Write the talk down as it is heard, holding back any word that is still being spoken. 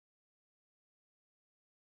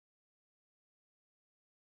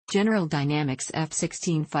General Dynamics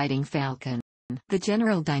F-16 Fighting Falcon. The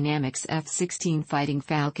General Dynamics F-16 Fighting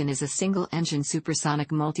Falcon is a single-engine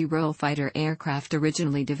supersonic multi-role fighter aircraft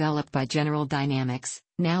originally developed by General Dynamics,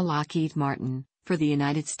 now Lockheed Martin, for the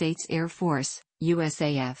United States Air Force,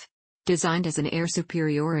 USAF. Designed as an air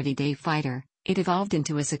superiority day fighter, it evolved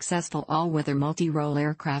into a successful all-weather multi-role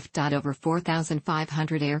aircraft. Over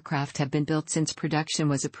 4,500 aircraft have been built since production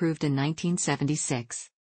was approved in 1976.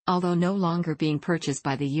 Although no longer being purchased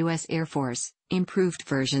by the U.S. Air Force, improved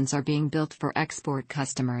versions are being built for export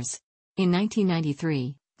customers. In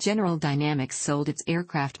 1993, General Dynamics sold its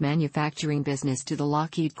aircraft manufacturing business to the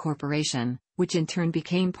Lockheed Corporation, which in turn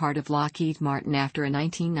became part of Lockheed Martin after a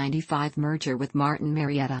 1995 merger with Martin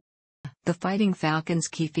Marietta. The Fighting Falcon's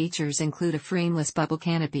key features include a frameless bubble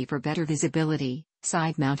canopy for better visibility,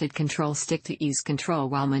 side-mounted control stick to ease control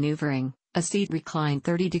while maneuvering, a seat recline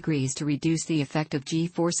 30 degrees to reduce the effect of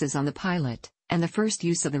G-forces on the pilot, and the first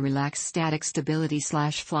use of the relaxed static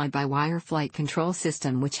stability/fly-by-wire flight control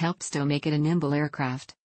system, which helps to make it a nimble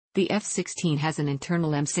aircraft. The F-16 has an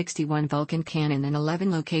internal M61 Vulcan cannon and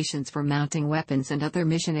 11 locations for mounting weapons and other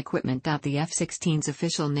mission equipment. The F-16's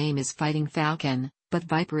official name is Fighting Falcon, but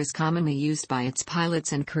Viper is commonly used by its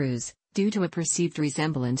pilots and crews, due to a perceived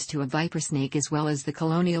resemblance to a viper snake, as well as the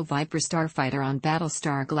Colonial Viper starfighter on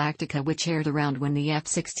Battlestar Galactica, which aired around when the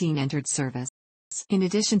F-16 entered service. In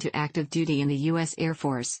addition to active duty in the U.S. Air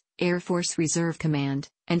Force Reserve Command,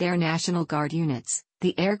 and Air National Guard units,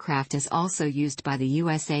 the aircraft is also used by the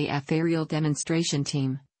USAF Aerial Demonstration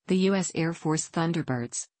Team, the U.S. Air Force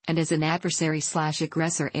Thunderbirds, and as an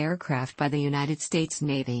adversary/aggressor aircraft by the United States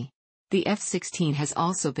Navy. The F-16 has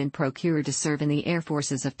also been procured to serve in the air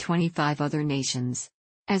forces of 25 other nations.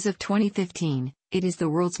 As of 2015, it is the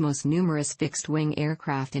world's most numerous fixed-wing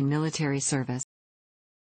aircraft in military service.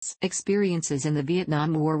 Experiences in the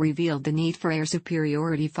Vietnam War revealed the need for air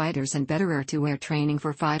superiority fighters and better air-to-air training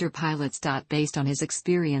for fighter pilots. Based on his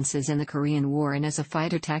experiences in the Korean War and as a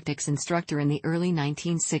fighter tactics instructor in the early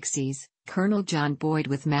 1960s, Colonel John Boyd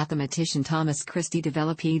with mathematician Thomas Christie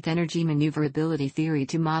developed energy maneuverability theory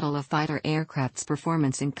to model a fighter aircraft's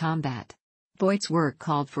performance in combat. Boyd's work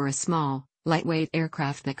called for a small, lightweight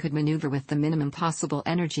aircraft that could maneuver with the minimum possible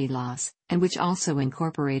energy loss, and which also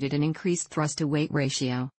incorporated an increased thrust-to-weight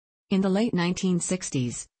ratio. In the late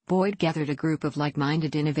 1960s, Boyd gathered a group of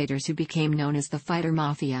like-minded innovators who became known as the Fighter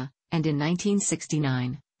Mafia, and in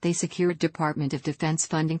 1969, they secured Department of Defense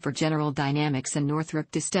funding for General Dynamics and Northrop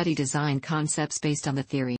to study design concepts based on the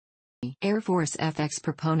theory. Air Force FX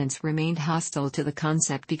proponents remained hostile to the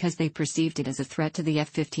concept because they perceived it as a threat to the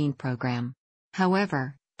F-15 program.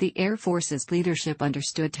 However, the Air Force's leadership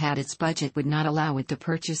understood that its budget would not allow it to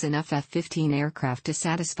purchase enough F-15 aircraft to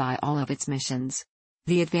satisfy all of its missions.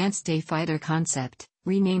 The Advanced Day Fighter concept,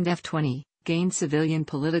 renamed F-20, gained civilian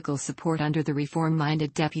political support under the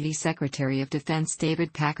reform-minded Deputy Secretary of Defense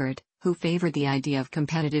David Packard, who favored the idea of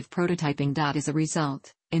competitive prototyping. As a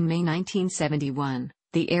result, in May 1971,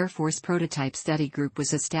 the Air Force Prototype Study Group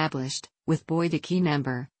was established, with Boyd a key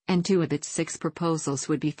member, and 2 of its 6 proposals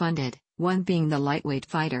would be funded, one being the Lightweight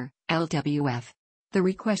Fighter, LWF. The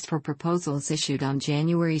request for proposals issued on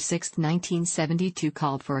January 6, 1972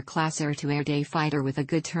 called for a class air-to-air day fighter with a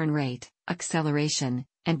good turn rate, acceleration,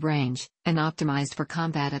 and range, and optimized for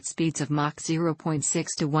combat at speeds of Mach 0.6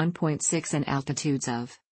 to 1.6 and altitudes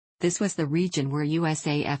of. This was the region where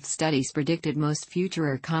USAF studies predicted most future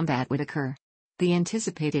air combat would occur. The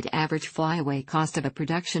anticipated average flyaway cost of a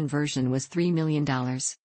production version was $3 million.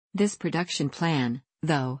 This production plan,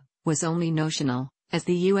 though, was only notional, as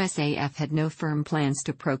the USAF had no firm plans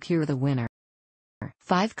to procure the winner.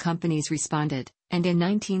 5 companies responded, and in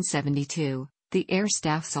 1972, the Air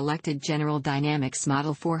Staff selected General Dynamics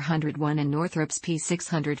Model 401 and Northrop's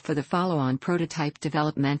P600 for the follow-on prototype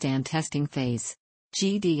development and testing phase.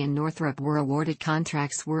 GD and Northrop were awarded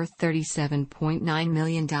contracts worth $37.9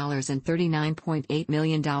 million and $39.8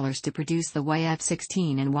 million to produce the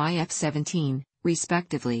YF-16 and YF-17,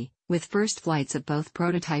 respectively, with first flights of both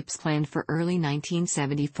prototypes planned for early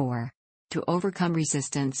 1974. To overcome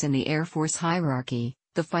resistance in the Air Force hierarchy,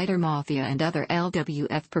 the Fighter Mafia and other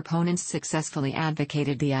LWF proponents successfully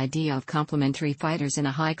advocated the idea of complementary fighters in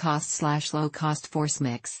a high-cost/low-cost force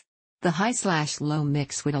mix. The high/low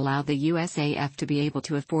mix would allow the USAF to be able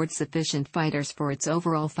to afford sufficient fighters for its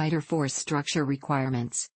overall fighter force structure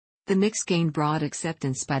requirements. The mix gained broad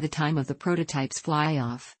acceptance by the time of the prototype's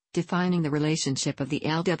fly-off, defining the relationship of the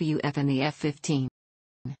LWF and the F-15.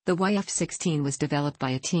 The YF-16 was developed by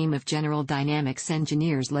a team of General Dynamics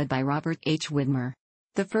engineers led by Robert H. Widmer.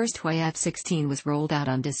 The first F-16 was rolled out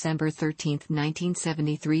on December 13,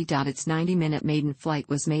 1973. Its 90-minute maiden flight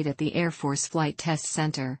was made at the Air Force Flight Test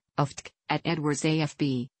Center, UFTC, at Edwards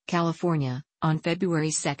AFB, California, on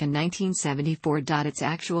February 2, 1974. Its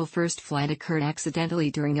actual first flight occurred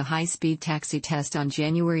accidentally during a high-speed taxi test on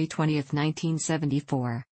January 20,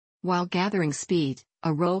 1974. While gathering speed,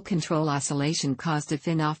 a roll control oscillation caused a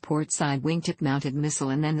fin-off port side wingtip-mounted missile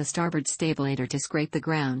and then the starboard stabilator to scrape the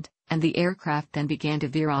ground, and the aircraft then began to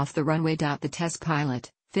veer off the runway. The test pilot,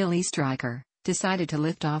 Phil E. Stryker, decided to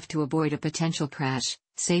lift off to avoid a potential crash,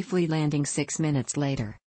 safely landing 6 minutes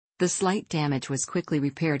later. The slight damage was quickly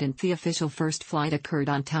repaired and the official first flight occurred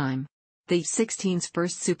on time. The F-16's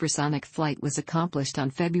first supersonic flight was accomplished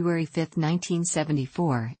on February 5,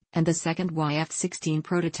 1974, and the second F-16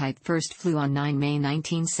 prototype first flew on 9 May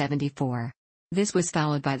 1974. This was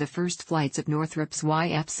followed by the first flights of Northrop's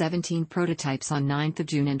F-17 prototypes on 9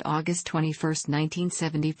 June and August 21,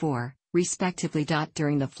 1974, respectively.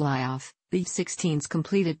 During the flyoff, the F-16s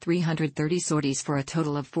completed 330 sorties for a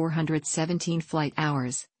total of 417 flight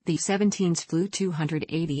hours. The F-17s flew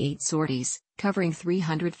 288 sorties, covering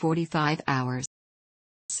 345 hours.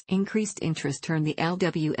 Increased interest turned the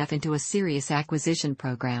LWF into a serious acquisition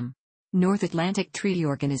program. North Atlantic Treaty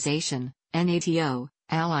Organization, NATO,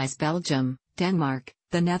 allies Belgium, Denmark,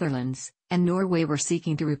 the Netherlands, and Norway were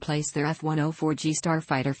seeking to replace their F-104G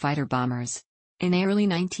Starfighter fighter bombers. In early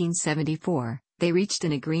 1974, they reached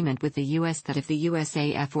an agreement with the U.S. that if the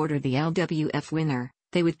USAF ordered the LWF winner,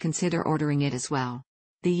 they would consider ordering it as well.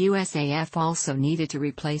 The USAF also needed to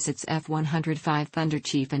replace its F-105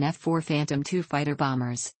 Thunderchief and F-4 Phantom II fighter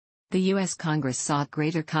bombers. The U.S. Congress sought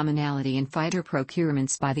greater commonality in fighter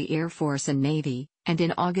procurements by the Air Force and Navy, and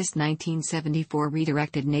in August 1974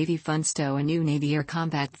 redirected Navy funds to a new Navy Air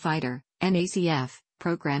Combat Fighter, NACF,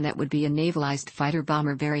 program that would be a navalized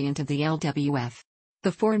fighter-bomber variant of the LWF.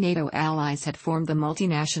 The four NATO allies had formed the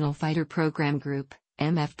Multinational Fighter Program Group,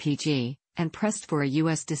 MFPG, and pressed for a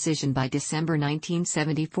U.S. decision by December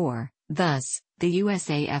 1974, thus, the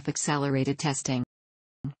USAF accelerated testing.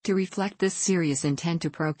 To reflect this serious intent to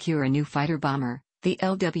procure a new fighter bomber, the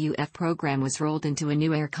LWF program was rolled into a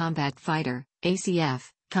new Air Combat Fighter, ACF,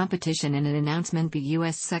 competition in an announcement by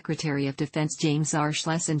U.S. Secretary of Defense James R.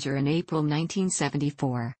 Schlesinger in April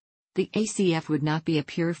 1974. The ACF would not be a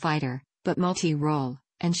pure fighter, but multi-role,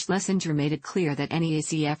 and Schlesinger made it clear that any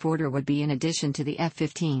ACF order would be in addition to the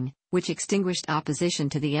F-15, which extinguished opposition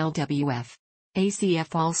to the LWF.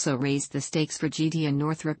 ACF also raised the stakes for GD and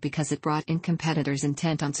Northrop because it brought in competitors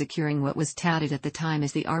intent on securing what was touted at the time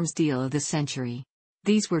as the arms deal of the century.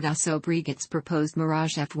 These were Dassault Breguet's proposed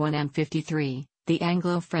Mirage F-1M53, the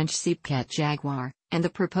Anglo-French Seepcat Jaguar, and the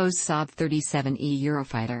proposed Saab 37E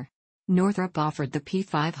Eurofighter. Northrop offered the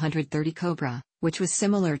P530 Cobra, which was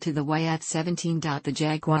similar to the F-17. The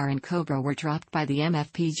Jaguar and Cobra were dropped by the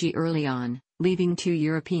MFPG early on, leaving 2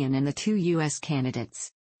 European and the 2 U.S. candidates.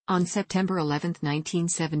 On September 11,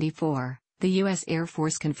 1974, the U.S. Air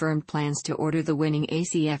Force confirmed plans to order the winning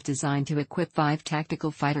ACF design to equip 5 tactical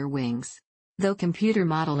fighter wings. Though computer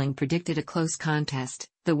modeling predicted a close contest,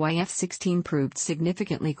 the F-16 proved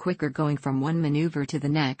significantly quicker going from one maneuver to the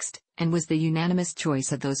next, and was the unanimous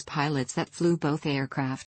choice of those pilots that flew both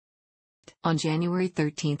aircraft. On January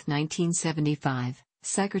 13, 1975,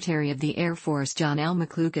 Secretary of the Air Force John L.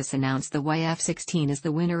 McLucas announced the F-16 as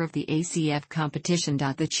the winner of the ACF competition.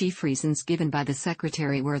 The chief reasons given by the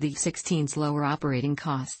Secretary were the F-16's lower operating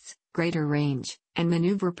costs, greater range, and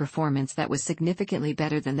maneuver performance that was significantly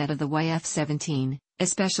better than that of the F-17,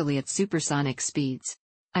 especially at supersonic speeds.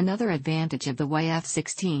 Another advantage of the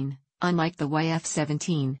F-16, unlike the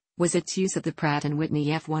F-17, was its use of the Pratt &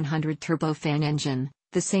 Whitney F-100 turbofan engine,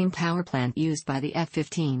 the same powerplant used by the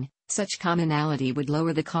F-15. Such commonality would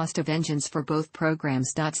lower the cost of engines for both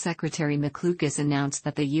programs. Secretary McLucas announced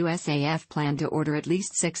that the USAF planned to order at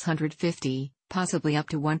least 650, possibly up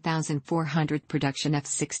to 1,400 production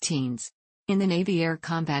F-16s. In the Navy Air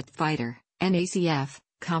Combat Fighter, NACF,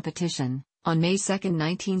 competition, on May 2,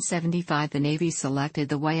 1975 the Navy selected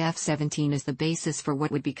the F-17 as the basis for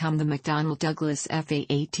what would become the McDonnell Douglas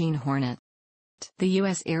F-A-18 Hornet. The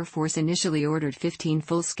U.S. Air Force initially ordered 15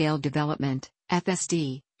 full-scale development,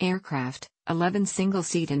 FSD, aircraft, 11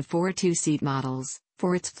 single-seat and 4 two-seat models,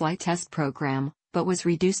 for its flight test program, but was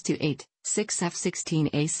reduced to 8, 6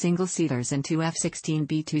 F-16A single-seaters and 2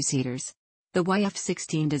 F-16B two-seaters. The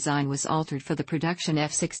F-16 design was altered for the production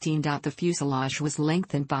F-16. The fuselage was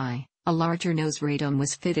lengthened by, a larger nose radome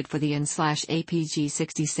was fitted for the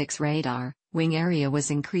APG-66 radar, wing area was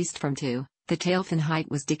increased from 2, the tail fin height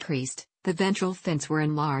was decreased, the ventral fins were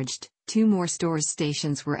enlarged, 2 more stores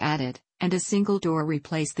stations were added, and a single door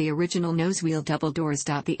replaced the original nosewheel double doors.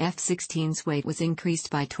 The F-16's weight was increased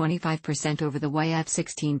by 25% over the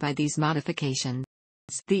F-16 by these modifications.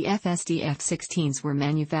 The FSD F-16s were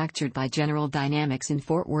manufactured by General Dynamics in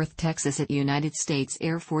Fort Worth, Texas at United States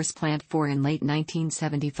Air Force Plant 4 in late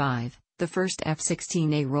 1975. The first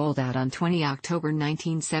F-16A rolled out on 20 October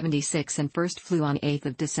 1976 and first flew on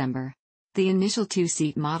 8 December. The initial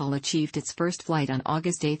two-seat model achieved its first flight on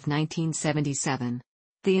August 8, 1977.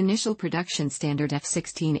 The initial production standard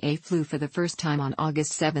F-16A flew for the first time on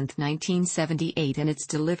August 7, 1978, and its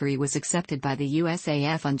delivery was accepted by the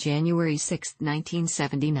USAF on January 6,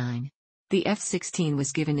 1979. The F-16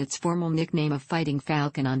 was given its formal nickname of Fighting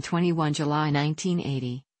Falcon on 21 July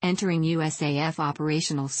 1980, entering USAF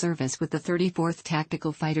operational service with the 34th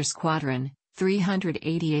Tactical Fighter Squadron,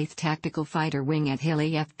 388th Tactical Fighter Wing at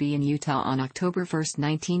Haley FB in Utah on October 1,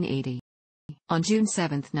 1980. On June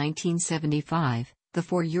 7, 1975, the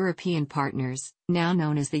four European partners, now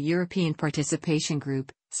known as the European Participation Group,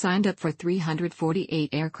 signed up for 348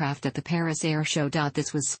 aircraft at the Paris Air Show.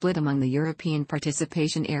 This was split among the European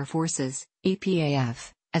Participation Air Forces,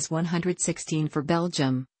 EPAF, as 116 for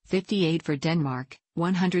Belgium, 58 for Denmark,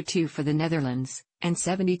 102 for the Netherlands, and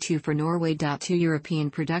 72 for Norway. Two European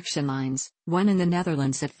production lines, one in the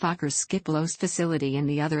Netherlands at Fokker's Schipholoost facility and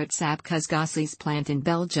the other at Saab Kuzgosli's plant in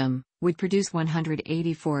Belgium, would produce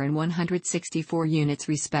 184 and 164 units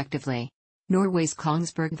respectively. Norway's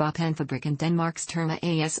Kongsberg Våpenfabrik and Denmark's Terma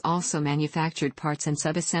AS also manufactured parts and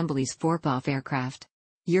sub-assemblies for BAF aircraft.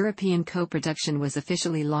 European co-production was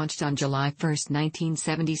officially launched on July 1,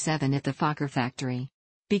 1977 at the Fokker factory.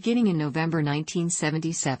 Beginning in November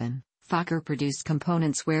 1977, Fokker produced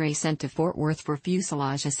components were sent to Fort Worth for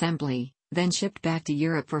fuselage assembly, then shipped back to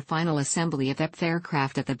Europe for final assembly of EP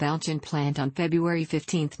aircraft at the Belgian plant on February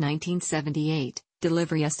 15, 1978.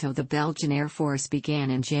 Delivery to the Belgian Air Force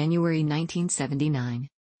began in January 1979.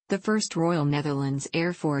 The first Royal Netherlands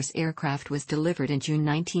Air Force aircraft was delivered in June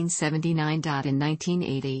 1979. In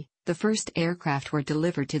 1980, the first aircraft were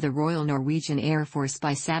delivered to the Royal Norwegian Air Force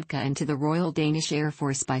by Sabca and to the Royal Danish Air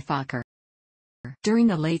Force by Fokker. During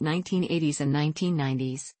the late 1980s and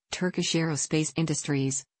 1990s, Turkish Aerospace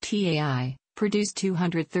Industries, TAI, produced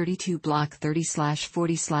 232 Block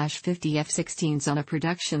 30/40/50 F-16s on a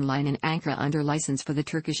production line in Ankara under license for the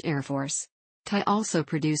Turkish Air Force. TAI also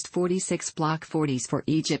produced 46 Block 40s for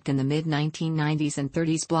Egypt in the mid-1990s and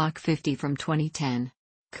 30s Block 50 from 2010.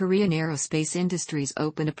 Korean Aerospace Industries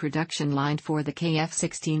opened a production line for the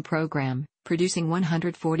KF-16 program, producing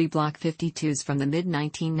 140 Block 52s from the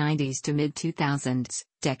mid-1990s to mid-2000s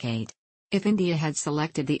decade. If India had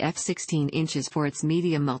selected the F-16 inches for its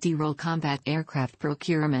medium multi-role combat aircraft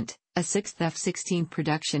procurement, a sixth F-16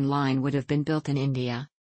 production line would have been built in India.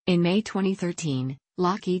 In May 2013,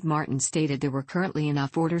 Lockheed Martin stated there were currently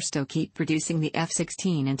enough orders to keep producing the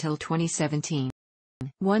F-16 until 2017.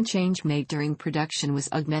 One change made during production was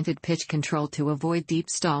augmented pitch control to avoid deep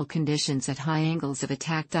stall conditions at high angles of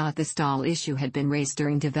attack. The stall issue had been raised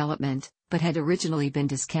during development, but had originally been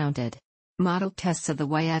discounted. Model tests of the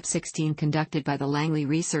F-16 conducted by the Langley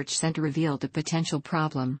Research Center revealed a potential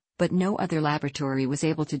problem, but no other laboratory was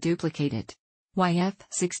able to duplicate it.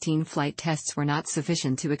 F-16 flight tests were not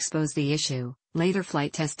sufficient to expose the issue. Later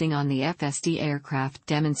flight testing on the FSD aircraft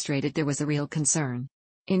demonstrated there was a real concern.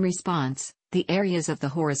 In response, the areas of the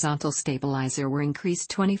horizontal stabilizer were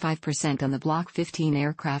increased 25% on the Block 15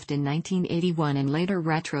 aircraft in 1981 and later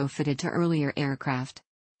retrofitted to earlier aircraft.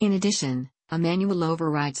 In addition, a manual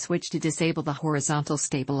override switch to disable the horizontal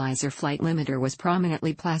stabilizer flight limiter was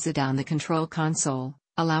prominently placed on the control console,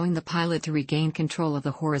 allowing the pilot to regain control of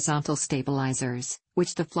the horizontal stabilizers,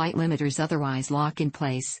 which the flight limiters otherwise lock in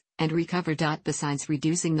place, and recover. Besides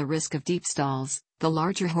reducing the risk of deep stalls, the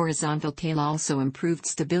larger horizontal tail also improved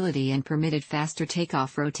stability and permitted faster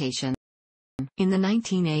takeoff rotation. In the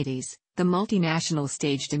 1980s, the Multinational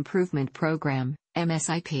Staged Improvement Program,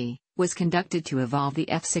 MSIP, was conducted to evolve the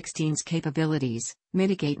F-16's capabilities,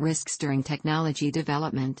 mitigate risks during technology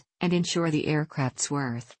development, and ensure the aircraft's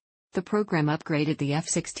worth. The program upgraded the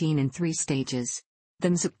F-16 in 3 stages. The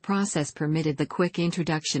MSIP process permitted the quick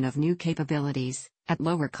introduction of new capabilities, at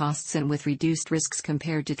lower costs and with reduced risks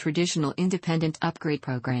compared to traditional independent upgrade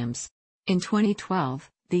programs. In 2012,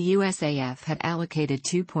 the USAF had allocated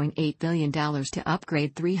 $2.8 billion to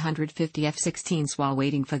upgrade 350 F-16s while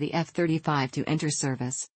waiting for the F-35 to enter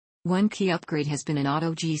service. One key upgrade has been an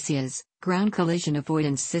auto-GCAS, ground collision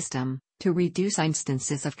avoidance system, to reduce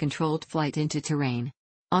instances of controlled flight into terrain.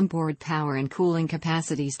 Onboard power and cooling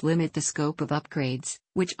capacities limit the scope of upgrades,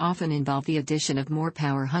 which often involve the addition of more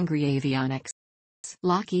power-hungry avionics.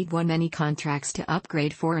 Lockheed won many contracts to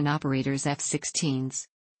upgrade foreign operators' F-16s.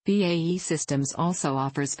 BAE Systems also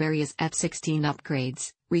offers various F-16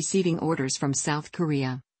 upgrades, receiving orders from South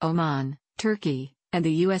Korea, Oman, Turkey, and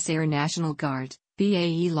the U.S. Air National Guard.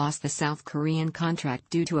 BAE lost the South Korean contract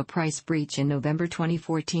due to a price breach in November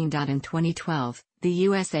 2014. In 2012, the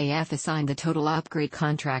USAF assigned the total upgrade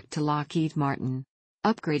contract to Lockheed Martin.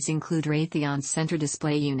 Upgrades include Raytheon's Center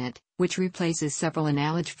Display Unit, which replaces several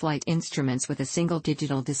analog flight instruments with a single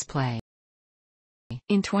digital display.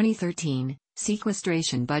 In 2013,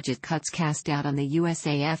 sequestration budget cuts cast doubt on the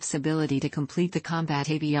USAF's ability to complete the Combat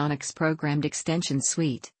Avionics Programmed Extension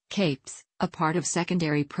Suite, CAPES, a part of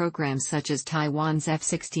secondary programs such as Taiwan's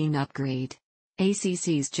F-16 upgrade.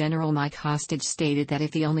 ACC's General Mike Hostage stated that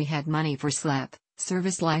if he only had money for SLEP,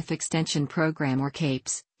 Service Life Extension Program or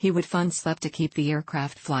CAPES, he would fund SLEP to keep the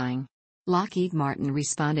aircraft flying. Lockheed Martin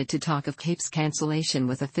responded to talk of CAPES cancellation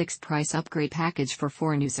with a fixed-price upgrade package for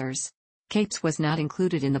foreign users. CAPES was not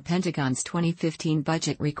included in the Pentagon's 2015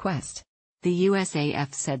 budget request. The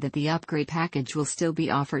USAF said that the upgrade package will still be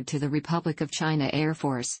offered to the Republic of China Air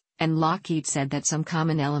Force, and Lockheed said that some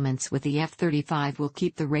common elements with the F-35 will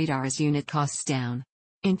keep the radar's unit costs down.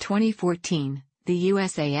 In 2014, the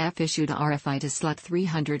USAF issued a RFI to select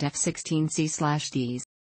 300 F-16C/Ds.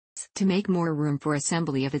 To make more room for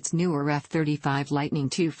assembly of its newer F-35 Lightning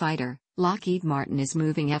II fighter, Lockheed Martin is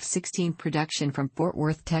moving F-16 production from Fort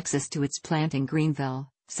Worth, Texas to its plant in Greenville,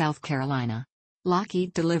 South Carolina.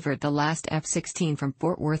 Lockheed delivered the last F-16 from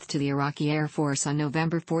Fort Worth to the Iraqi Air Force on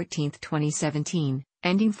November 14, 2017,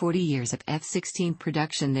 ending 40 years of F-16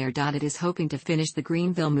 production there. It is hoping to finish the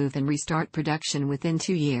Greenville move and restart production within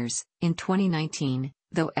 2 years, in 2019,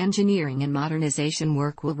 though engineering and modernization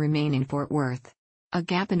work will remain in Fort Worth. A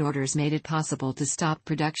gap in orders made it possible to stop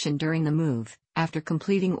production during the move. After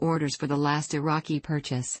completing orders for the last Iraqi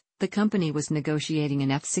purchase, the company was negotiating an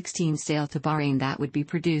F-16 sale to Bahrain that would be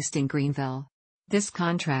produced in Greenville. This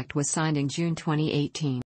contract was signed in June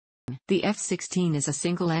 2018. The F-16 is a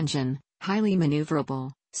single-engine, highly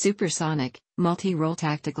maneuverable, supersonic, multi-role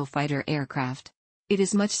tactical fighter aircraft. It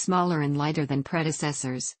is much smaller and lighter than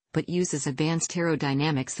predecessors, but uses advanced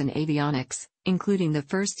aerodynamics and avionics, including the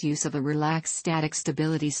first use of a relaxed static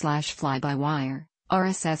stability/fly-by-wire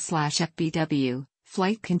 (RSS/FBW)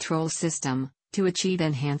 flight control system, to achieve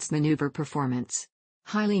enhanced maneuver performance.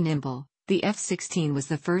 Highly nimble, the F-16 was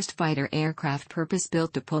the first fighter aircraft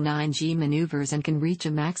purpose-built to pull 9G maneuvers and can reach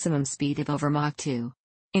a maximum speed of over Mach 2.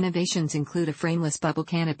 Innovations include a frameless bubble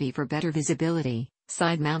canopy for better visibility,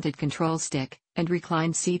 side-mounted control stick, and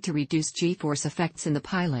reclined seat to reduce G-force effects in the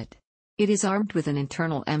pilot. It is armed with an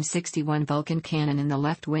internal M61 Vulcan cannon in the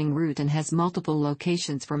left wing root and has multiple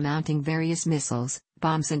locations for mounting various missiles,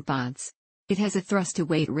 bombs and pods. It has a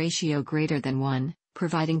thrust-to-weight ratio greater than 1,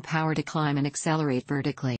 providing power to climb and accelerate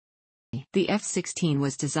vertically. The F-16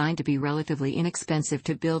 was designed to be relatively inexpensive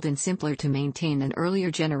to build and simpler to maintain than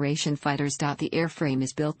earlier generation fighters. The airframe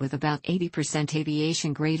is built with about 80%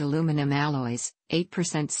 aviation-grade aluminum alloys,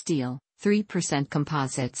 8% steel, 3%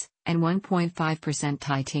 composites, and 1.5%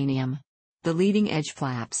 titanium. The leading-edge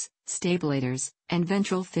flaps, stabilators, and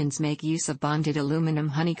ventral fins make use of bonded aluminum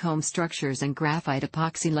honeycomb structures and graphite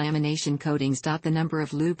epoxy lamination coatings. The number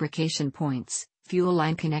of lubrication points, fuel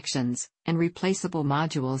line connections, and replaceable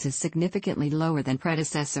modules is significantly lower than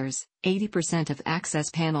predecessors. 80% of access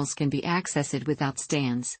panels can be accessed without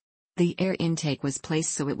stands. The air intake was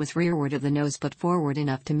placed so it was rearward of the nose but forward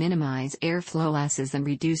enough to minimize airflow losses and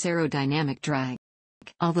reduce aerodynamic drag.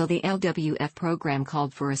 Although the LWF program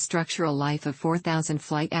called for a structural life of 4,000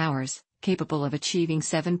 flight hours, capable of achieving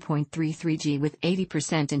 7.33 G with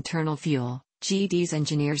 80% internal fuel, GD's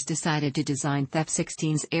engineers decided to design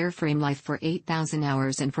F-16's airframe life for 8,000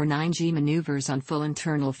 hours and for 9G maneuvers on full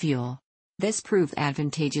internal fuel. This proved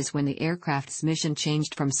advantageous when the aircraft's mission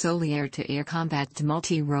changed from solely air-to-air combat to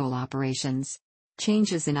multi-role operations.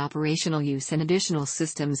 Changes in operational use and additional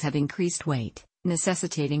systems have increased weight,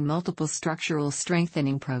 necessitating multiple structural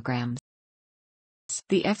strengthening programs.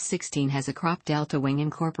 The F-16 has a crop delta wing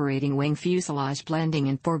incorporating wing fuselage blending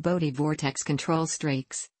and 4 Bodhi vortex control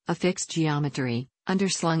strakes, a fixed geometry,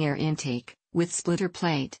 underslung air intake, with splitter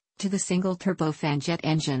plate, to the single turbofan jet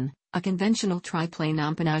engine, a conventional triplane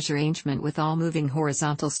empennage arrangement with all moving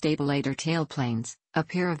horizontal stabilator tailplanes, a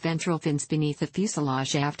pair of ventral fins beneath the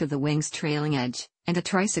fuselage aft of the wing's trailing edge, and a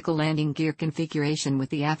tricycle landing gear configuration with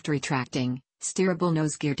the aft retracting, steerable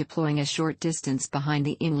nose gear deploying a short distance behind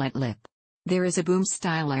the inlet lip. There is a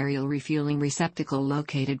boom-style aerial refueling receptacle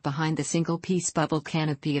located behind the single-piece bubble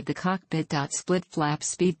canopy of the cockpit. Split flap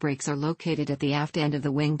speed brakes are located at the aft end of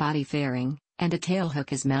the wing body fairing, and a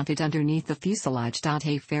tailhook is mounted underneath the fuselage.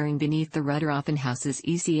 A fairing beneath the rudder often houses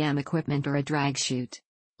ECM equipment or a drag chute.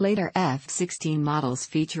 Later F-16 models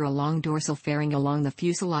feature a long dorsal fairing along the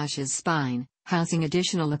fuselage's spine, housing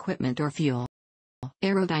additional equipment or fuel.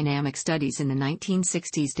 Aerodynamic studies in the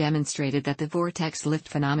 1960s demonstrated that the vortex lift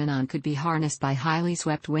phenomenon could be harnessed by highly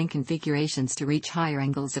swept wing configurations to reach higher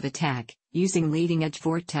angles of attack, using leading-edge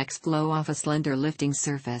vortex flow off a slender lifting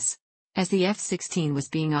surface. As the F-16 was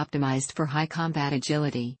being optimized for high combat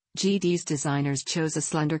agility, GD's designers chose a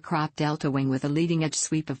slender crop delta wing with a leading-edge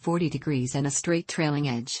sweep of 40 degrees and a straight trailing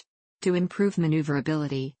edge. To improve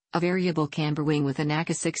maneuverability, a variable camber wing with a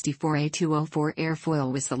NACA 64A204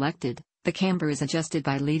 airfoil was selected. The camber is adjusted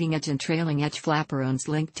by leading-edge and trailing-edge flaperones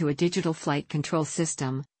linked to a digital flight control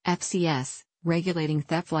system, FCS, regulating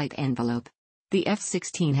the flight envelope. The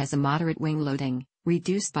F-16 has a moderate wing loading,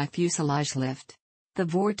 reduced by fuselage lift. The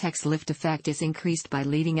vortex lift effect is increased by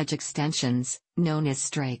leading-edge extensions, known as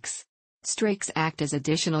strakes. Strakes act as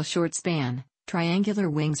additional short-span, triangular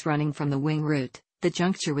wings running from the wing root, the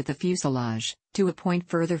juncture with the fuselage, to a point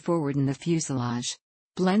further forward in the fuselage.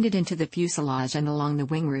 Blended into the fuselage and along the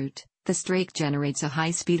wing root, the strake generates a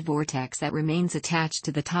high-speed vortex that remains attached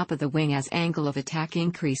to the top of the wing as angle of attack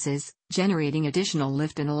increases, generating additional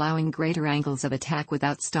lift and allowing greater angles of attack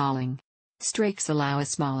without stalling. Strakes allow a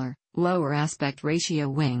smaller, lower aspect ratio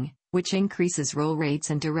wing, which increases roll rates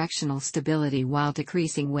and directional stability while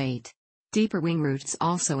decreasing weight. Deeper wing roots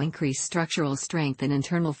also increase structural strength and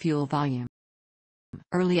internal fuel volume.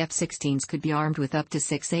 Early F-16s could be armed with up to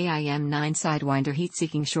 6 AIM-9 Sidewinder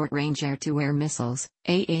heat-seeking short-range air-to-air missiles,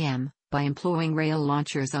 AAM, by employing rail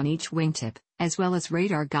launchers on each wingtip, as well as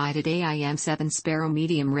radar-guided AIM-7 Sparrow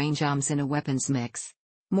medium-range AIMs in a weapons mix.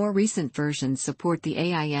 More recent versions support the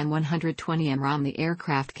AIM-120M ROM. The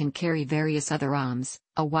aircraft can carry various other AIMs,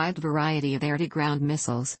 a wide variety of air-to-ground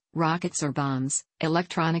missiles, rockets or bombs,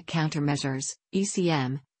 electronic countermeasures,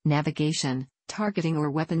 ECM, navigation, targeting or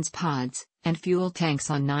weapons pods, and fuel tanks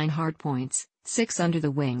on 9 hardpoints, 6 under the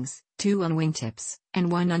wings, 2 on wingtips, and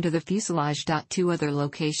 1 under the fuselage. 2 other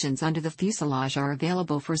locations under the fuselage are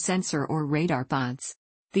available for sensor or radar pods.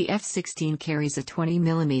 The F-16 carries a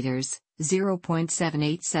 20mm,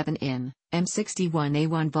 0.787 in,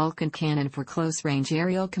 M61A1 Vulcan cannon for close-range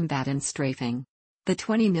aerial combat and strafing. The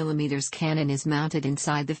 20mm cannon is mounted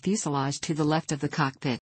inside the fuselage to the left of the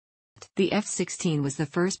cockpit. The F-16 was the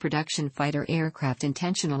first production fighter aircraft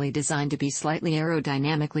intentionally designed to be slightly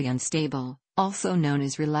aerodynamically unstable, also known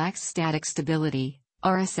as relaxed static stability,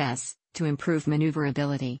 RSS, to improve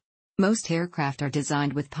maneuverability. Most aircraft are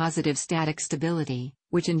designed with positive static stability,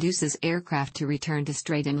 which induces aircraft to return to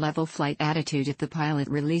straight and level flight attitude if the pilot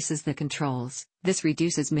releases the controls. This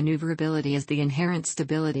reduces maneuverability as the inherent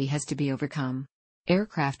stability has to be overcome.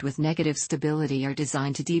 Aircraft with negative stability are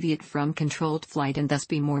designed to deviate from controlled flight and thus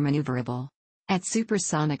be more maneuverable. At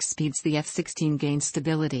supersonic speeds, the F-16 gains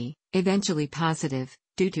stability, eventually positive,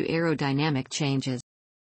 due to aerodynamic changes.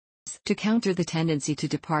 To counter the tendency to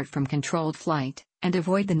depart from controlled flight, and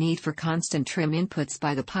avoid the need for constant trim inputs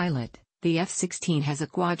by the pilot, the F-16 has a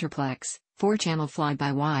quadruplex, 4-channel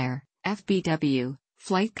fly-by-wire, FBW,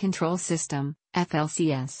 flight control system,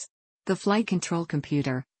 FLCS. The flight control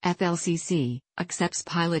computer, FLCC, accepts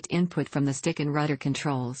pilot input from the stick and rudder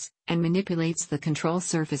controls, and manipulates the control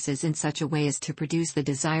surfaces in such a way as to produce the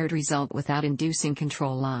desired result without inducing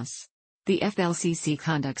control loss. The FLCC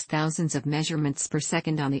conducts thousands of measurements per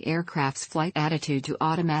second on the aircraft's flight attitude to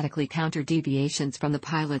automatically counter deviations from the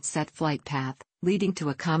pilot's set flight path, leading to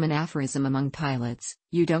a common aphorism among pilots: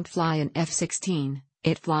 "You don't fly an F-16,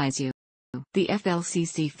 it flies you." The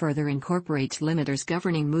FLCC further incorporates limiters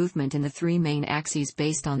governing movement in the 3 main axes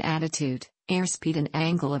based on attitude, airspeed and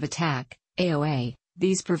angle of attack, AOA.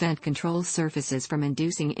 These prevent control surfaces from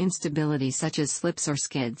inducing instability such as slips or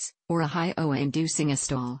skids, or a high OA inducing a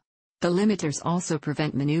stall. The limiters also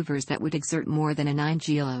prevent maneuvers that would exert more than a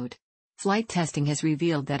 9G load. Flight testing has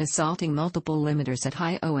revealed that assaulting multiple limiters at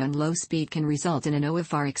high OA and low speed can result in an OA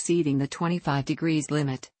far exceeding the 25 degrees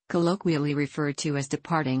limit, colloquially referred to as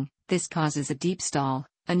departing. This causes a deep stall,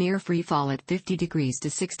 a near free fall at 50 degrees to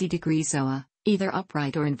 60 degrees OA, either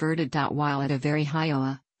upright or inverted. While at a very high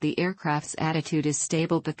OA, the aircraft's attitude is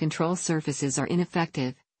stable but control surfaces are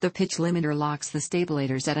ineffective. The pitch limiter locks the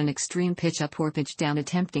stabilators at an extreme pitch up or pitch down.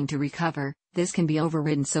 Attempting to recover, this can be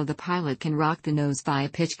overridden so the pilot can rock the nose via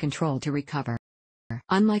pitch control to recover.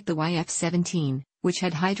 Unlike the YF-17, which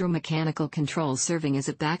had hydromechanical controls serving as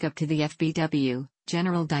a backup to the FBW,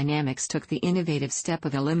 General Dynamics took the innovative step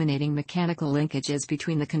of eliminating mechanical linkages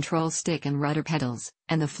between the control stick and rudder pedals,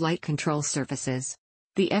 and the flight control surfaces.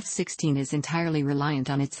 The F-16 is entirely reliant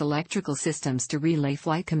on its electrical systems to relay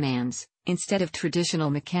flight commands, instead of traditional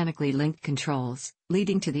mechanically linked controls,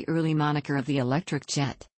 leading to the early moniker of the electric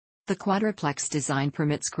jet. The quadruplex design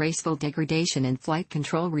permits graceful degradation in flight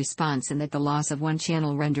control response in that the loss of one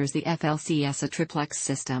channel renders the FLCS a triplex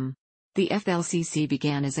system. The FLCC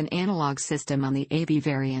began as an analog system on the AB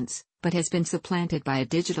variants, but has been supplanted by a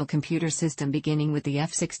digital computer system beginning with the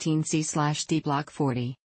F-16C/D Block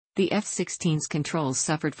 40. The F-16's controls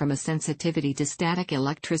suffered from a sensitivity to static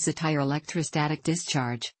electricity or electrostatic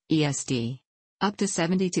discharge, ESD. Up to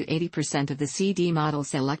 70 to 80% of the CD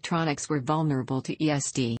model's electronics were vulnerable to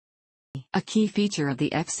ESD. A key feature of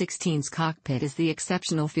the F-16's cockpit is the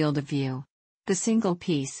exceptional field of view. The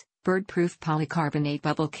single-piece, bird-proof polycarbonate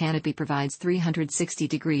bubble canopy provides 360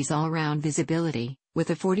 degrees all-round visibility, with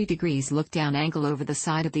a 40 degrees look-down angle over the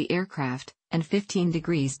side of the aircraft, and 15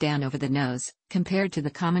 degrees down over the nose, compared to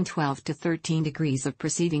the common 12 to 13 degrees of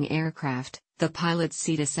preceding aircraft. The pilot's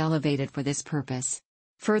seat is elevated for this purpose.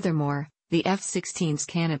 Furthermore, the F-16's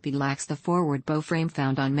canopy lacks the forward bow frame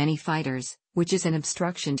found on many fighters, which is an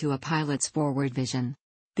obstruction to a pilot's forward vision.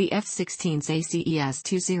 The F-16's ACES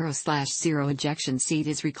 20/0 ejection seat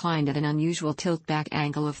is reclined at an unusual tilt-back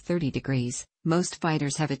angle of 30 degrees. Most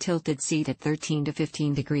fighters have a tilted seat at 13 to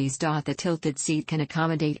 15 degrees. The tilted seat can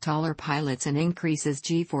accommodate taller pilots and increases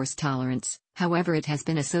G-force tolerance, however it has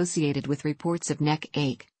been associated with reports of neck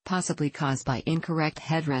ache, possibly caused by incorrect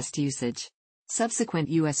headrest usage. Subsequent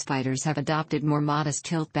U.S. fighters have adopted more modest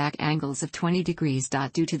tilt-back angles of 20 degrees.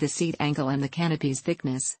 Due to the seat angle and the canopy's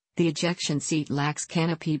thickness, the ejection seat lacks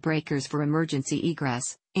canopy breakers for emergency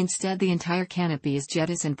egress. Instead, the entire canopy is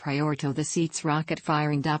jettisoned prior to the seat's rocket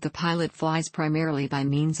firing. The pilot flies primarily by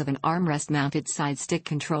means of an armrest-mounted side stick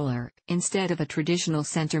controller, instead of a traditional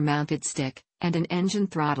center-mounted stick, and an engine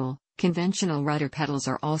throttle. Conventional rudder pedals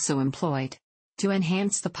are also employed. To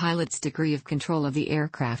enhance the pilot's degree of control of the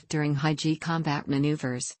aircraft during high-G combat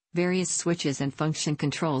maneuvers, various switches and function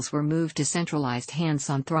controls were moved to centralized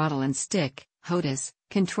hands-on throttle and stick (HOTAS)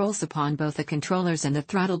 controls upon both the controllers and the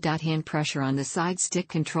throttle. Hand pressure on the side stick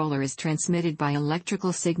controller is transmitted by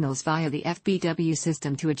electrical signals via the FBW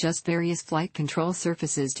system to adjust various flight control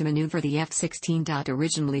surfaces to maneuver the F-16.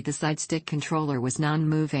 Originally the side stick controller was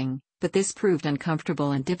non-moving, but this proved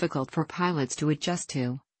uncomfortable and difficult for pilots to adjust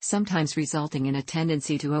to, sometimes resulting in a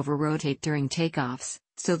tendency to over-rotate during takeoffs,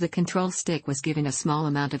 so the control stick was given a small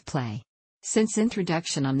amount of play. Since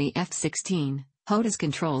introduction on the F-16, HOTAS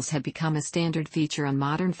controls have become a standard feature on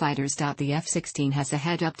modern fighters. The F-16 has a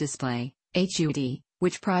head-up display, HUD,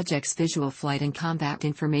 which projects visual flight and combat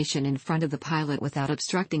information in front of the pilot without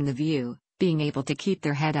obstructing the view. Being able to keep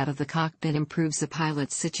their head out of the cockpit improves the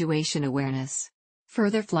pilot's situation awareness.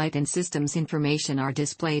 Further flight and systems information are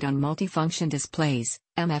displayed on multifunction displays,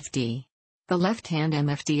 MFD. The left-hand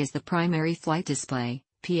MFD is the primary flight display,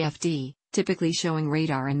 PFD, typically showing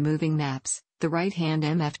radar and moving maps. The right-hand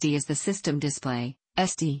MFD is the system display,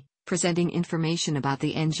 SD, presenting information about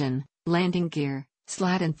the engine, landing gear,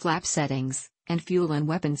 slat and flap settings, and fuel and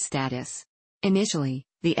weapons status. Initially,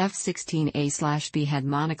 the F-16A/B had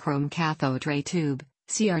monochrome cathode ray tube,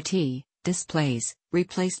 CRT, displays,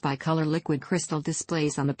 replaced by color liquid crystal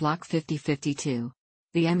displays on the Block 5052.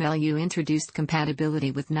 The MLU introduced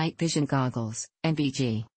compatibility with night vision goggles,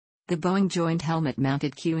 NVG. The Boeing Joint Helmet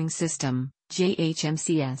Mounted Cueing System,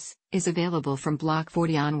 JHMCS, is available from Block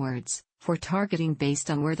 40 onwards, for targeting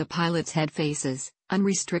based on where the pilot's head faces,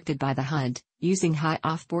 unrestricted by the HUD, using high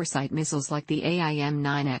off-boresight missiles like the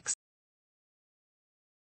AIM-9X.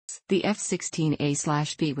 The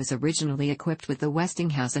F-16A/B was originally equipped with the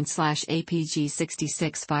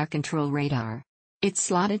Westinghouse/APG-66 fire control radar. Its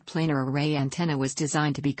slotted planar array antenna was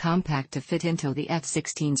designed to be compact to fit into the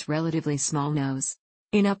F-16's relatively small nose.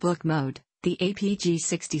 In up-look mode, the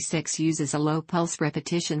APG-66 uses a low-pulse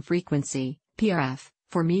repetition frequency, PRF,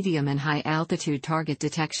 for medium and high-altitude target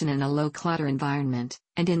detection in a low-clutter environment,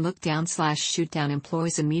 and in look-down/shoot-down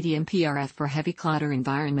employs a medium PRF for heavy clutter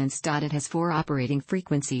environments. It has 4 operating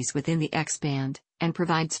frequencies within the X-band, and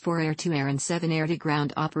provides 4 air-to-air and 7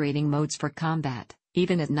 air-to-ground operating modes for combat,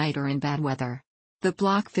 even at night or in bad weather. The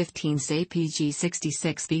Block 15's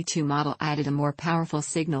APG-66 V2 model added a more powerful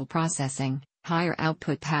signal processing, higher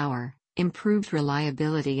output power, improved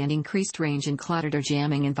reliability and increased range in cluttered or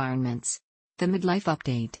jamming environments. The Midlife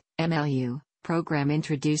Update, MLU, program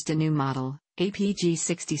introduced a new model,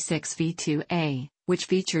 APG-66 V2A, which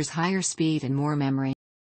features higher speed and more memory.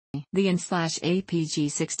 The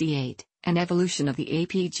APG-68, an evolution of the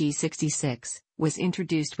APG-66, was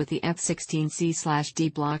introduced with the F-16C/D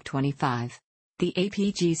Block 25. The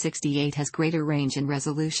APG-68 has greater range and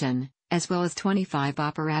resolution, as well as 25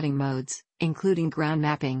 operating modes, including ground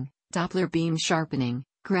mapping, Doppler beam sharpening,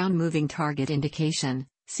 ground moving target indication,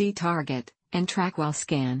 C-target, and track while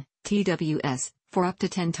scan, TWS, For up to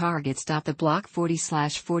 10 targets. The Block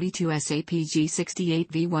 40/42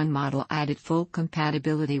 SAPG-68V1 model added full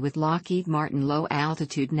compatibility with Lockheed Martin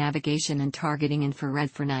low-altitude navigation and targeting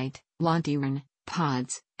infrared for night, long-range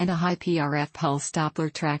pods, and a high PRF pulse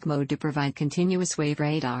Doppler track mode to provide continuous wave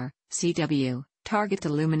radar, CW, target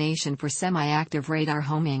illumination for semi-active radar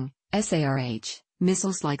homing, SARH,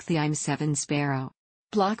 missiles like the IM-7 Sparrow.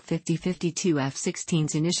 Block 50/52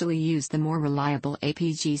 F-16s initially used the more reliable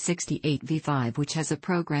APG-68V5, which has a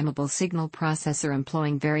programmable signal processor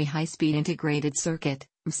employing very high-speed integrated circuit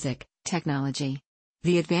 (MSIC) technology.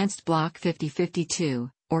 The advanced Block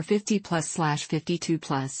 50/52, or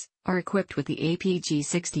 50+/52+, are equipped with the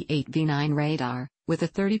APG-68V9 radar, with a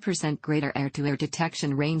 30% greater air-to-air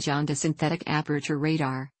detection range on the synthetic aperture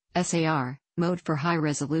radar (SAR) mode for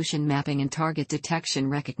high-resolution mapping and target detection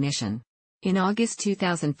recognition. In August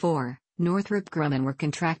 2004, Northrop Grumman were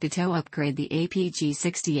contracted to upgrade the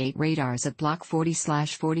APG-68 radars at Block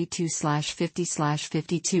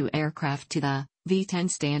 40/42/50/52 aircraft to the V10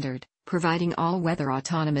 standard, providing all-weather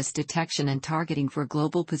autonomous detection and targeting for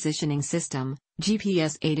Global Positioning System,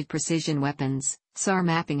 GPS-aided precision weapons, SAR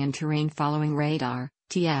mapping and terrain following radar,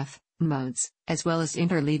 TF, modes, as well as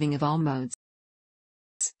interleaving of all modes.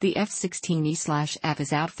 The F-16E/F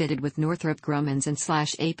is outfitted with Northrop Grumman's and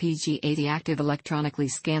 /APG-80 active electronically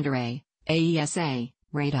scanned array, AESA,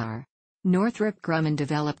 radar. Northrop Grumman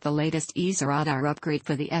developed the latest ESA radar upgrade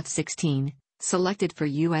for the F-16, selected for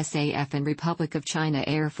USAF and Republic of China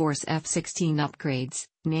Air Force F-16 upgrades,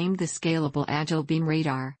 named the Scalable Agile Beam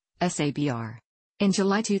Radar, SABR. In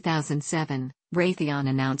July 2007, Raytheon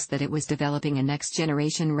announced that it was developing a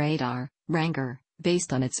next-generation radar, Ranger,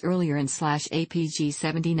 based on its earlier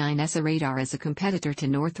APG-79 ESA radar as a competitor to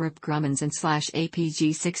Northrop Grumman's and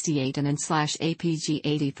APG-68 and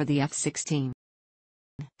APG-80 for the F-16.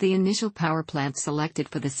 The initial power plant selected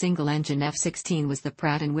for the single-engine F-16 was the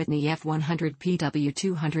Pratt & Whitney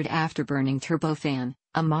F-100PW200 afterburning turbofan,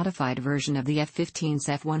 a modified version of the F-15's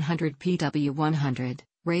F-100PW100,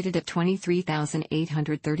 rated at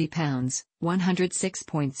 23,830 pounds,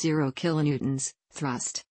 106.0 kilonewtons,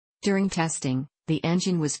 thrust. During testing, the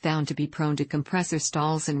engine was found to be prone to compressor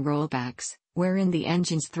stalls and rollbacks, wherein the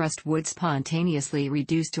engine's thrust would spontaneously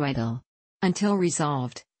reduce to idle. Until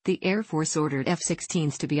resolved, the Air Force ordered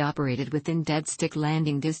F-16s to be operated within dead-stick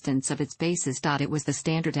landing distance of its bases. It was the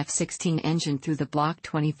standard F-16 engine through the Block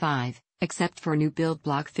 25, except for new-build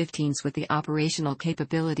Block 15s with the Operational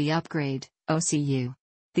Capability Upgrade, OCU.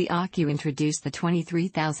 The OCU introduced the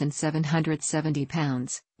 23,770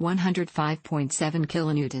 pounds, 105.7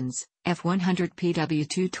 kilonewtons,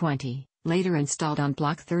 F-100PW220, later installed on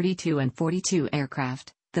Block 32 and 42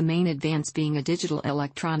 aircraft, the main advance being a digital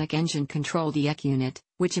electronic engine-controlled EEC unit,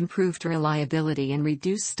 which improved reliability and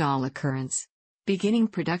reduced stall occurrence. Beginning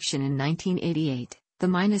production in 1988, the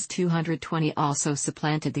 -220 also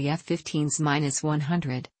supplanted the F-15's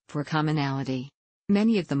 -100, for commonality.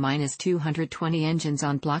 Many of the -220 engines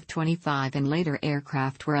on Block 25 and later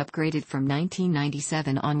aircraft were upgraded from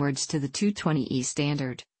 1997 onwards to the 220E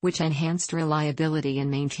standard, which enhanced reliability and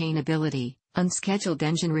maintainability. Unscheduled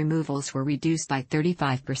engine removals were reduced by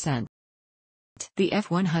 35%. The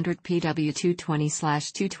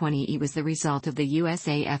F-100PW220/220E was the result of the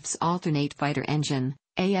USAF's Alternate Fighter Engine,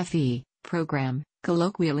 AFE, program,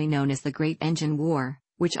 colloquially known as the Great Engine War,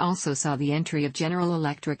 which also saw the entry of General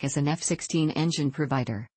Electric as an F-16 engine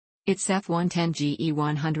provider. Its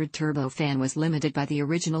F-110GE100 turbofan was limited by the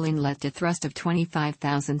original inlet-to-thrust of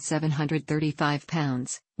 25,735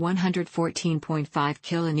 pounds, 114.5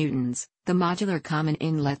 kilonewtons. The modular common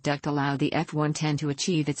inlet duct allowed the F-110 to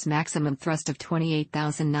achieve its maximum thrust of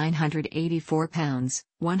 28,984 pounds,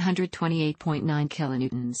 128.9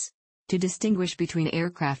 kilonewtons. To distinguish between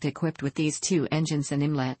aircraft equipped with these two engines and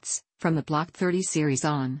inlets, from the Block 30 series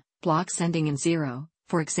on, blocks ending in 0,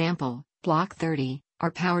 for example, Block 30,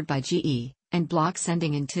 are powered by GE, and blocks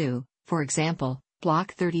ending in 2, for example,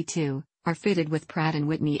 Block 32, are fitted with Pratt &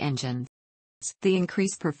 Whitney engines. The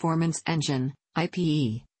Increased Performance Engine,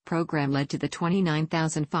 IPE, program led to the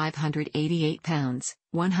 29,588 pounds,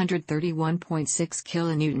 131.6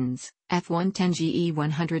 kilonewtons,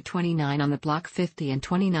 F-110GE129 on the Block 50 and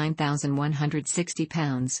 29,160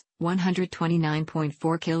 pounds,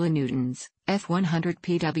 129.4 kilonewtons,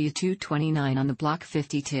 F-100PW229 on the Block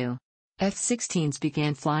 52. F-16s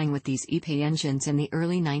began flying with these EP engines in the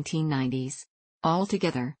early 1990s.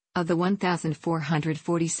 Altogether, of the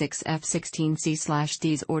 1,446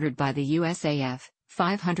 F-16C/Ds ordered by the USAF,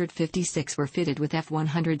 556 were fitted with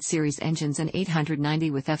F-100 series engines and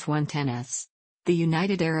 890 with F-110s. The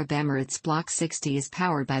United Arab Emirates Block 60 is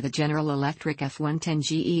powered by the General Electric F-110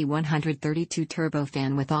 GE 132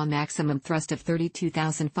 turbofan with a maximum thrust of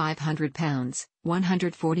 32,500 pounds,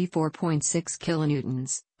 144.6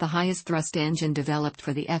 kilonewtons, the highest thrust engine developed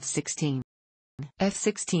for the F-16.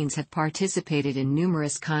 F-16s have participated in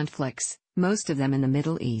numerous conflicts, most of them in the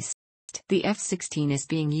Middle East. The F-16 is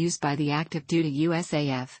being used by the active duty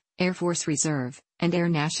USAF, Air Force Reserve, and Air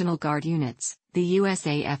National Guard units, the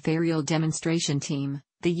USAF Aerial Demonstration Team,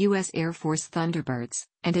 the U.S. Air Force Thunderbirds,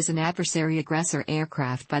 and as an adversary-aggressor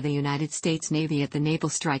aircraft by the United States Navy at the Naval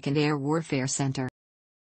Strike and Air Warfare Center.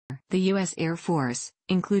 The U.S. Air Force,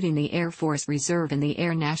 including the Air Force Reserve and the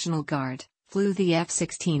Air National Guard, flew the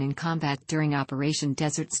F-16 in combat during Operation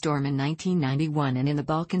Desert Storm in 1991 and in the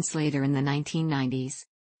Balkans later in the 1990s.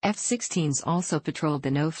 F-16s also patrolled the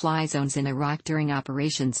no-fly zones in Iraq during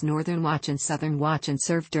Operations Northern Watch and Southern Watch and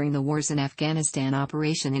served during the wars in Afghanistan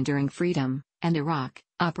Operation Enduring Freedom, and Iraq,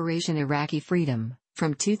 Operation Iraqi Freedom,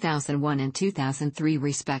 from 2001 and 2003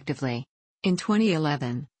 respectively. In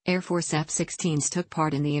 2011, Air Force F-16s took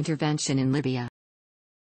part in the intervention in Libya.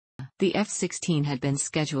 The F-16 had been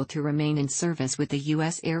scheduled to remain in service with the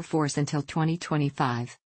U.S. Air Force until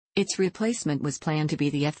 2025. Its replacement was planned to be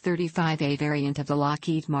the F-35A variant of the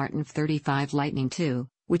Lockheed Martin F-35 Lightning II,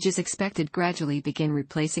 which is expected gradually begin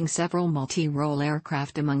replacing several multi-role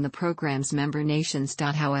aircraft among the program's member nations.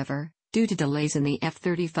 However, due to delays in the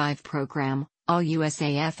F-35 program, all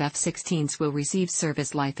USAF F-16s will receive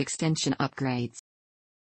service life extension upgrades.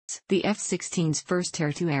 The F-16's first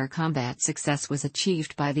air-to-air combat success was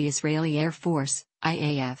achieved by the Israeli Air Force,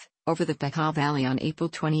 IAF, over the Bekaa Valley on April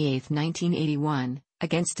 28, 1981.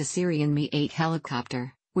 Against a Syrian Mi-8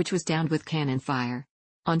 helicopter, which was downed with cannon fire.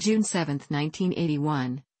 On June 7,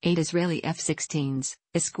 1981, 8 Israeli F-16s,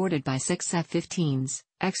 escorted by 6 F-15s,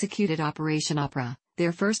 executed Operation Opera,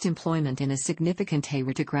 their first employment in a significant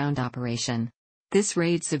air-to-ground operation. This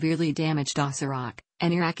raid severely damaged Osirak,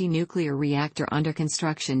 an Iraqi nuclear reactor under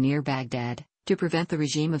construction near Baghdad, to prevent the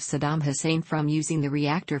regime of Saddam Hussein from using the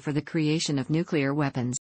reactor for the creation of nuclear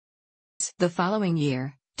weapons. The following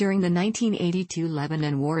year, during the 1982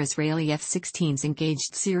 Lebanon War, Israeli F-16s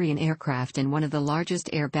engaged Syrian aircraft in one of the largest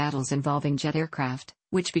air battles involving jet aircraft,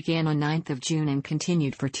 which began on 9 June and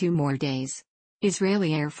continued for 2 more days.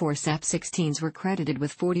 Israeli Air Force F-16s were credited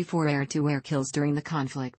with 44 air-to-air kills during the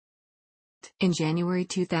conflict. In January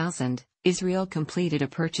 2000, Israel completed a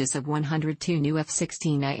purchase of 102 new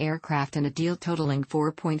F-16I aircraft and a deal totaling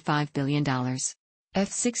 $4.5 billion.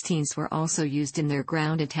 F-16s were also used in their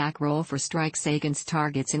ground attack role for strikes against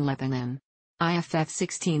targets in Lebanon. IAF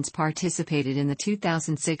F-16s participated in the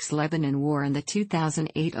 2006 Lebanon War and the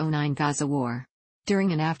 2008-09 Gaza War.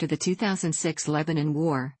 During and after the 2006 Lebanon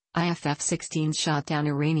War, IAF F-16s shot down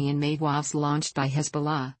Iranian-made WAVs launched by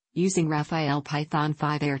Hezbollah, using Rafael Python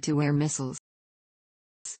 5 air-to-air missiles.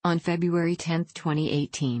 On February 10,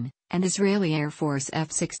 2018, an Israeli Air Force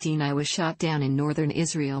F-16I was shot down in northern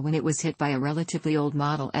Israel when it was hit by a relatively old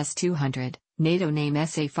model S-200, NATO name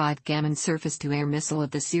SA-5 Gammon surface-to-air missile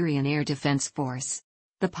of the Syrian Air Defense Force.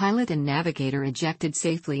 The pilot and navigator ejected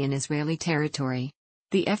safely in Israeli territory.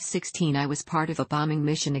 The F-16I was part of a bombing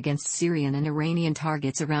mission against Syrian and Iranian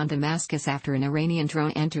targets around Damascus after an Iranian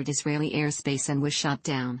drone entered Israeli airspace and was shot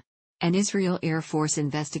down. An Israel Air Force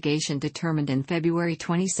investigation determined in February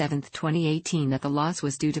 27, 2018 that the loss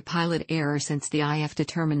was due to pilot error since the IAF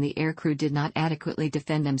determined the aircrew did not adequately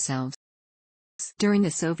defend themselves. During the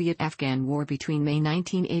Soviet-Afghan War between May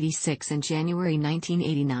 1986 and January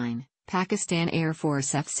 1989, Pakistan Air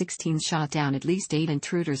Force F-16 shot down at least 8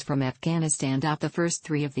 intruders from Afghanistan. The first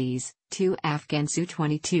 3 of these, 2 Afghan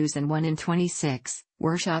Su-22s and 1 In-26,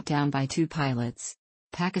 were shot down by 2 pilots.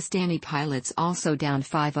 Pakistani pilots also downed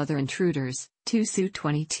 5 other intruders, 2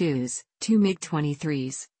 Su-22s, 2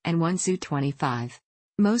 MiG-23s, and 1 Su-25.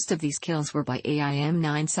 Most of these kills were by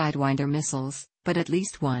AIM-9 Sidewinder missiles, but at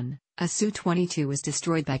least one, a Su-22, was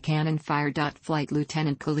destroyed by cannon fire. Flight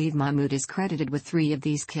Lieutenant Khalid Mahmoud is credited with 3 of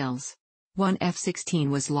these kills. 1 F-16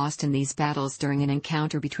 was lost in these battles during an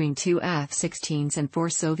encounter between 2 F-16s and 4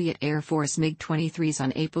 Soviet Air Force MiG-23s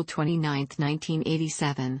on April 29,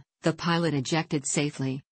 1987. The pilot ejected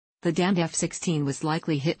safely. The downed F-16 was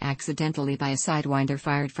likely hit accidentally by a Sidewinder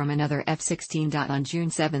fired from another F-16. On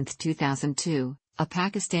June 7, 2002, a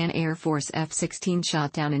Pakistan Air Force F-16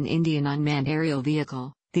 shot down an Indian unmanned aerial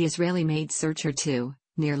vehicle, the Israeli-made Searcher 2,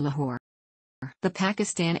 near Lahore. The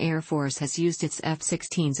Pakistan Air Force has used its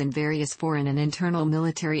F-16s in various foreign and internal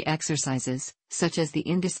military exercises, such as the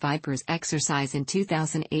Indus Vipers exercise in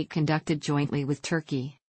 2008 conducted jointly with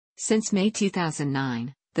Turkey. Since May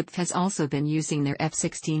 2009, The PF has also been using their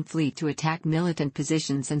F-16 fleet to attack militant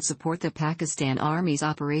positions and support the Pakistan Army's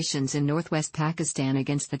operations in northwest Pakistan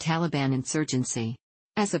against the Taliban insurgency.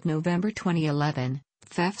 As of November 2011,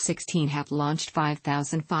 F-16 have launched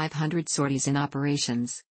 5,500 sorties in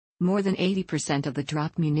operations. More than 80% of the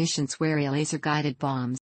dropped munitions were laser-guided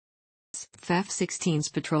bombs.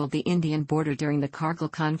 F-16s patrolled the Indian border during the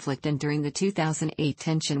Kargil conflict and during the 2008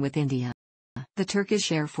 tension with India. The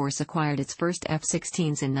Turkish Air Force acquired its first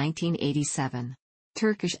F-16s in 1987.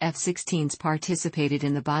 Turkish F-16s participated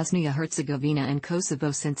in the Bosnia-Herzegovina and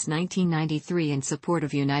Kosovo since 1993 in support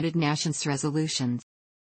of United Nations resolutions.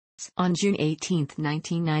 On June 18,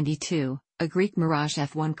 1992, a Greek Mirage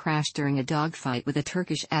F-1 crashed during a dogfight with a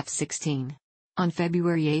Turkish F-16. On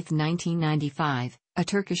February 8, 1995, a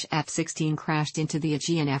Turkish F-16 crashed into the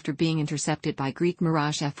Aegean after being intercepted by Greek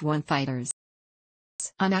Mirage F-1 fighters.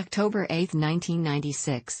 On October 8,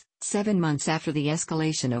 1996, 7 months after the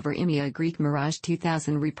escalation over Imia, a Greek Mirage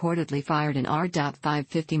 2000 reportedly fired an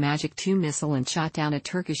R.550 Magic II missile and shot down a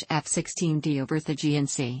Turkish F-16D over the Aegean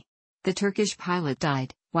Sea. The Turkish pilot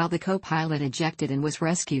died, while the co-pilot ejected and was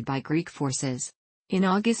rescued by Greek forces. In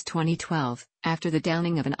August 2012, after the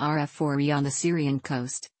downing of an RF-4E on the Syrian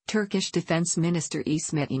coast, Turkish Defense Minister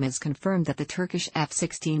İsmet Yılmaz confirmed that the Turkish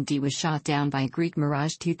F-16D was shot down by a Greek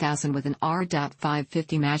Mirage 2000 with an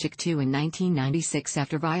R.550 Magic II in 1996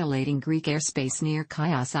 after violating Greek airspace near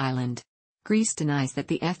Chios Island. Greece denies that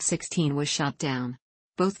the F-16 was shot down.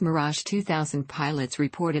 Both Mirage 2000 pilots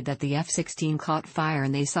reported that the F-16 caught fire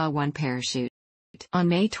and they saw one parachute. On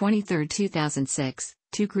May 23, 2006,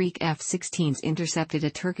 2 Greek F-16s intercepted a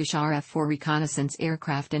Turkish RF-4 reconnaissance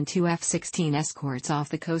aircraft and 2 F-16 escorts off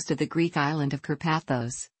the coast of the Greek island of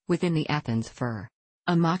Karpathos, within the Athens Fur.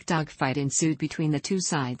 A mock dogfight ensued between the two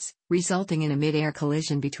sides, resulting in a mid-air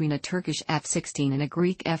collision between a Turkish F-16 and a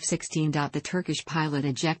Greek F-16. The Turkish pilot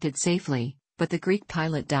ejected safely, but the Greek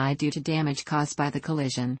pilot died due to damage caused by the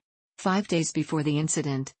collision. 5 days before the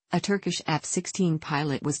incident, a Turkish F-16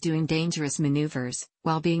 pilot was doing dangerous maneuvers,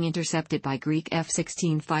 while being intercepted by Greek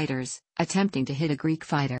F-16 fighters, attempting to hit a Greek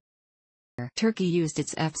fighter. Turkey used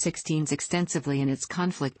its F-16s extensively in its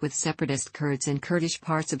conflict with separatist Kurds in Kurdish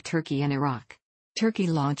parts of Turkey and Iraq. Turkey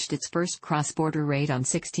launched its first cross-border raid on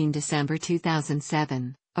 16 December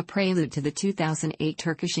 2007, a prelude to the 2008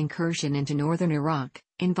 Turkish incursion into northern Iraq,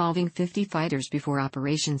 involving 50 fighters before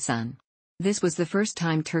Operation Sun. This was the first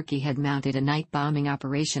time Turkey had mounted a night bombing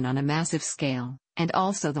operation on a massive scale, and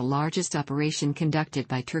also the largest operation conducted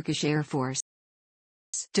by Turkish Air Force.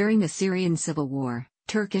 During the Syrian civil war,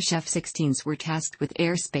 Turkish F-16s were tasked with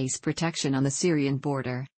airspace protection on the Syrian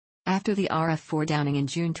border. After the RF-4 downing in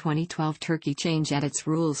June 2012, Turkey changed its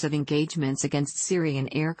rules of engagements against Syrian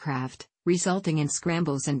aircraft, resulting in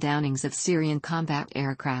scrambles and downings of Syrian combat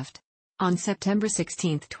aircraft. On September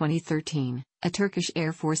 16, 2013, a Turkish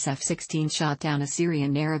Air Force F-16 shot down a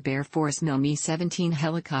Syrian Arab Air Force Mi-17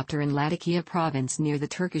 helicopter in Latakia province near the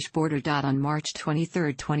Turkish border. On March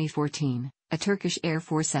 23, 2014, a Turkish Air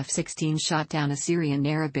Force F-16 shot down a Syrian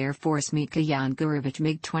Arab Air Force Mitkayan Gurevich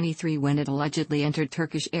MiG-23 when it allegedly entered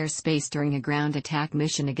Turkish airspace during a ground attack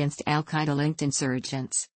mission against al-Qaeda-linked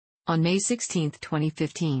insurgents. On May 16,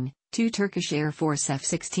 2015, 2 Turkish Air Force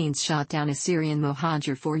F-16s shot down a Syrian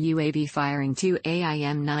Mohajer 4 UAV firing 2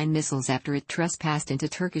 AIM-9 missiles after it trespassed into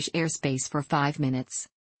Turkish airspace for 5 minutes.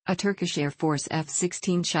 A Turkish Air Force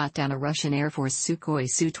F-16 shot down a Russian Air Force Sukhoi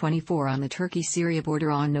Su-24 on the Turkey-Syria border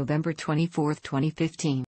on November 24,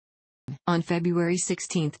 2015. On February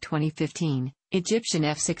 16, 2015, Egyptian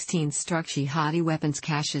F-16s struck jihadi weapons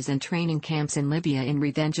caches and training camps in Libya in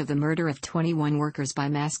revenge of the murder of 21 workers by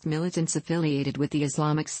masked militants affiliated with the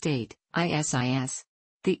Islamic State, ISIS.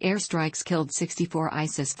 The airstrikes killed 64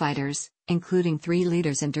 ISIS fighters, including 3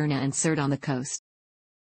 leaders in Derna and Sirte on the coast.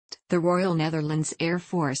 The Royal Netherlands Air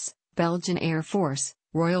Force, Belgian Air Force,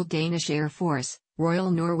 Royal Danish Air Force,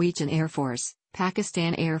 Royal Norwegian Air Force,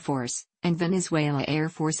 Pakistan Air Force, and Venezuela Air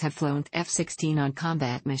Force have flown F-16 on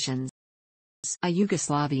combat missions. A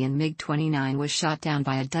Yugoslavian MiG-29 was shot down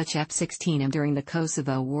by a Dutch F-16M during the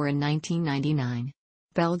Kosovo War in 1999.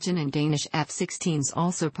 Belgian and Danish F-16s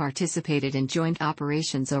also participated in joint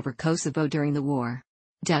operations over Kosovo during the war.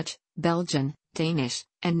 Dutch, Belgian, Danish,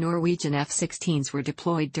 and Norwegian F-16s were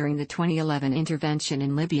deployed during the 2011 intervention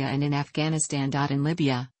in Libya and in Afghanistan. In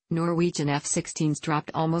Libya, Norwegian F-16s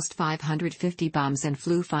dropped almost 550 bombs and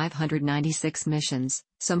flew 596 missions,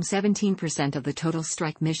 some 17% of the total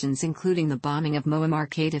strike missions including the bombing of Muammar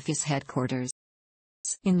Gaddafi's headquarters.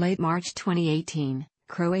 In late March 2018,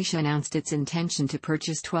 Croatia announced its intention to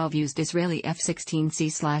purchase 12 used Israeli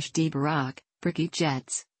F-16C/D Barak frigate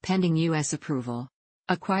jets, pending U.S. approval.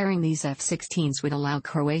 Acquiring these F-16s would allow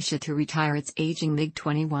Croatia to retire its aging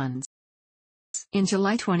MiG-21s. In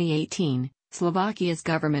July 2018, Slovakia's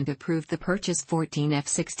government approved the purchase 14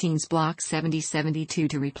 F-16s Block 7072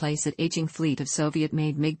 to replace its aging fleet of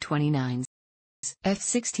Soviet-made MiG-29s.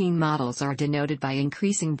 F-16 models are denoted by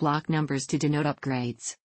increasing block numbers to denote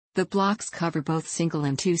upgrades. The blocks cover both single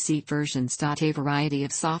and two-seat versions. A variety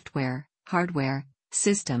of software, hardware,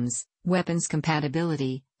 systems, weapons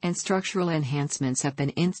compatibility, and structural enhancements have been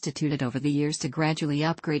instituted over the years to gradually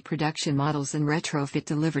upgrade production models and retrofit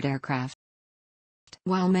delivered aircraft.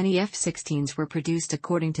 While many F-16s were produced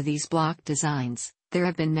according to these block designs, there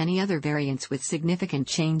have been many other variants with significant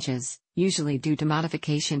changes, usually due to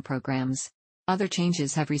modification programs. Other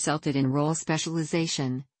changes have resulted in role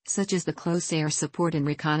specialization, such as the close air support and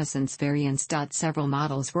reconnaissance variants. Several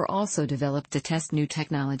models were also developed to test new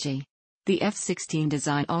technology. The F-16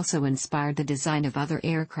 design also inspired the design of other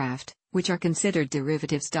aircraft, which are considered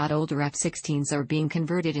derivatives. Older F-16s are being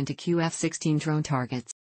converted into F-16 drone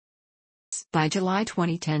targets. By July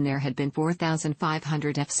 2010 there had been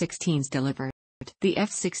 4,500 F-16s delivered. The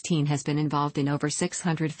F-16 has been involved in over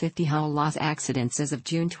 650 hull loss accidents as of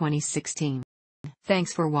June 2016.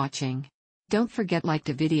 Thanks for watching. Don't forget to like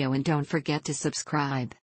the video and don't forget to subscribe.